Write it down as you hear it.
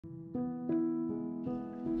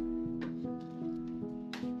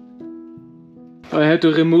I had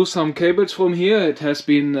to remove some cables from here. It has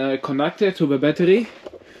been connected to the battery,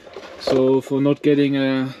 so for not getting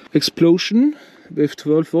an explosion with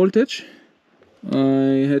 12 voltage,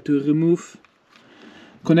 I had to remove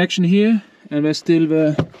connection here, and there's still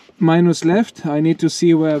the minus left. I need to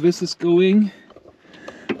see where this is going.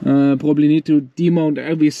 Probably need to demount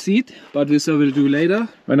every seat, but this I will do later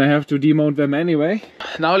when I have to demount them anyway.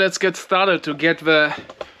 Now let's get started to get the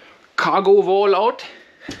cargo wall out.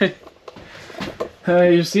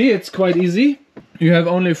 You see, it's quite easy. You have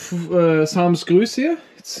only some screws here.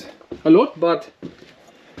 It's a lot, but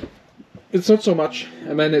it's not so much,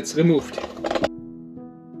 and then it's removed.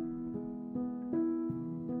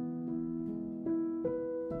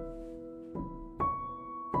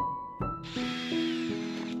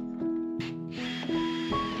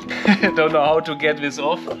 Don't know how to get this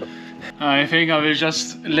off. I think I will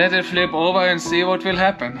just let it flip over and see what will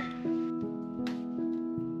happen.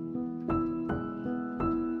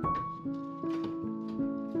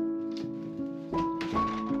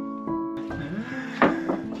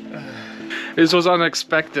 This was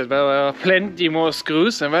unexpected. There were plenty more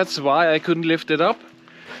screws, and that's why I couldn't lift it up.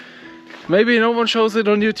 Maybe no one shows it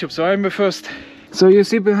on YouTube, so I'm the first. So you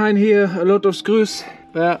see behind here a lot of screws.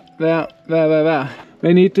 There.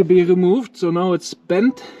 They need to be removed, so now it's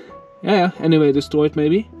bent. Yeah, anyway, destroyed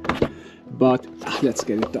maybe. But let's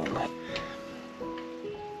get it done.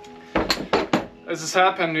 This has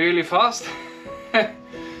happened really fast.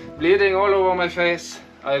 Bleeding all over my face.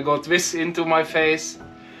 I got this into my face.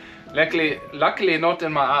 Luckily not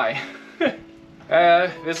in my eye.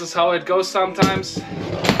 This is how it goes sometimes.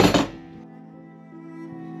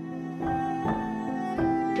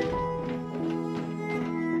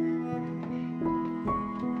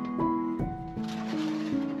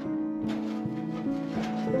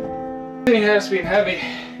 Everything has been heavy.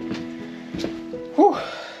 Whew.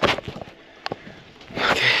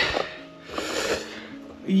 Okay.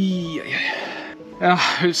 Yeah,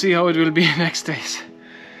 we'll see how it will be next days.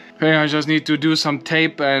 Okay, I just need to do some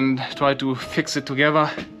tape and try to fix it together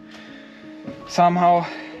somehow.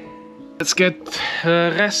 Let's get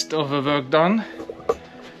the rest of the work done.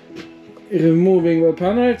 Removing the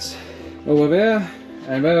panels over there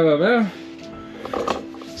and there.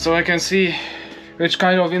 So I can see which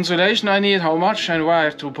kind of insulation I need, how much, and where I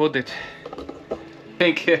have to put it. I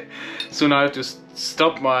think soon I have to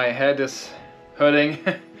stop, my head is hurting.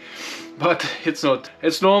 But it's not.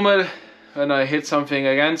 It's normal when I hit something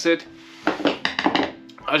against it.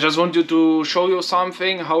 I just wanted to show you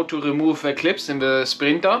something, how to remove the clips in the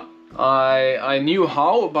Sprinter. I knew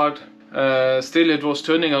how, but still it was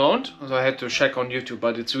turning around, so I had to check on YouTube,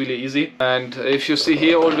 but it's really easy. And if you see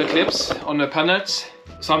here all the clips on the panels,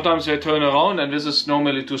 sometimes they turn around, and this is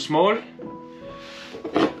normally too small.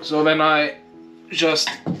 So when I just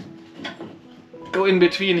go in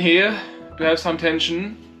between here to have some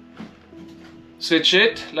tension, switch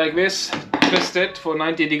it like this, twist it for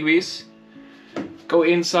 90 degrees, go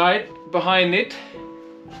inside behind it,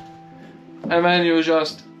 and then you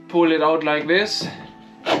just pull it out like this,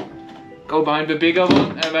 go behind the bigger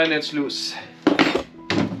one, and then it's loose.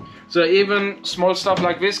 So even small stuff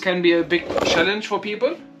like this can be a big challenge for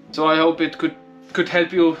people. So I hope it could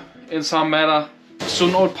help you in some manner.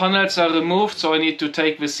 Soon all panels are removed, so I need to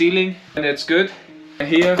take the sealing, and it's good.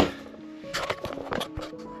 Here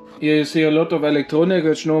you see a lot of electronic,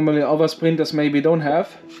 which normally other Sprinters maybe don't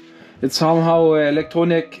have. It's somehow an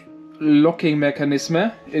electronic locking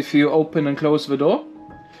mechanism if you open and close the door.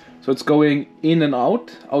 So it's going in and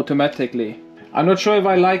out automatically. I'm not sure if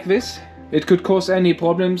I like this. It could cause any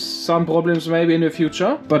problems, some problems maybe in the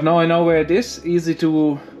future. But now I know where it is, easy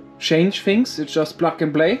to change things, it's just plug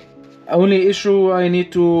and play. Only issue, I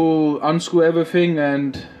need to unscrew everything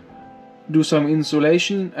and do some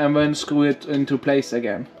insulation and then screw it into place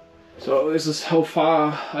again. So this is how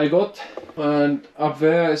far I got, and up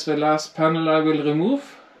there is the last panel I will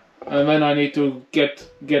remove, and then I need to get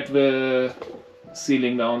the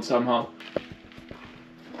ceiling down somehow.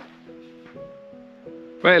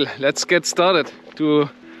 Well, let's get started to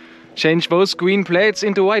change those green plates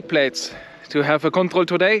into white plates to have a control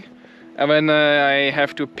today, and then I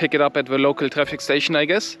have to pick it up at the local traffic station, I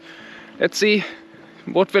guess. Let's see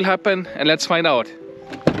what will happen, and let's find out.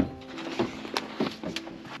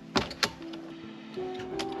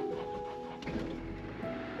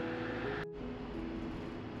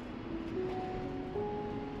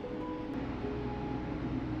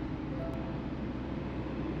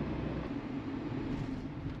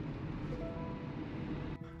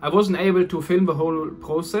 I wasn't able to film the whole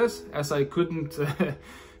process as I couldn't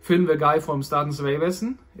film the guy from Statens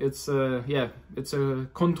Vegvesen. It's it's a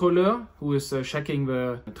controller who is checking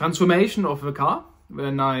the transformation of the car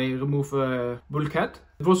when I remove the bulkhead.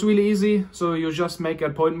 It was really easy, so you just make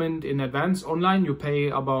an appointment in advance online. You pay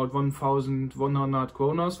about 1,100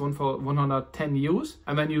 kroners, 110 euros,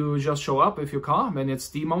 and then you just show up with your car when it's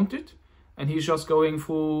demounted, and he's just going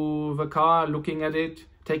through the car, looking at it,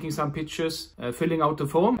 taking some pictures, filling out the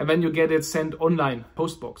form, and then you get it sent online,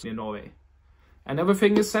 postbox in Norway. And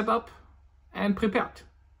everything is set up and prepared.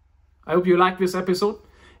 I hope you like this episode.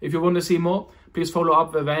 If you want to see more, please follow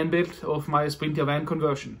up the van build of my Sprinter van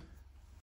conversion.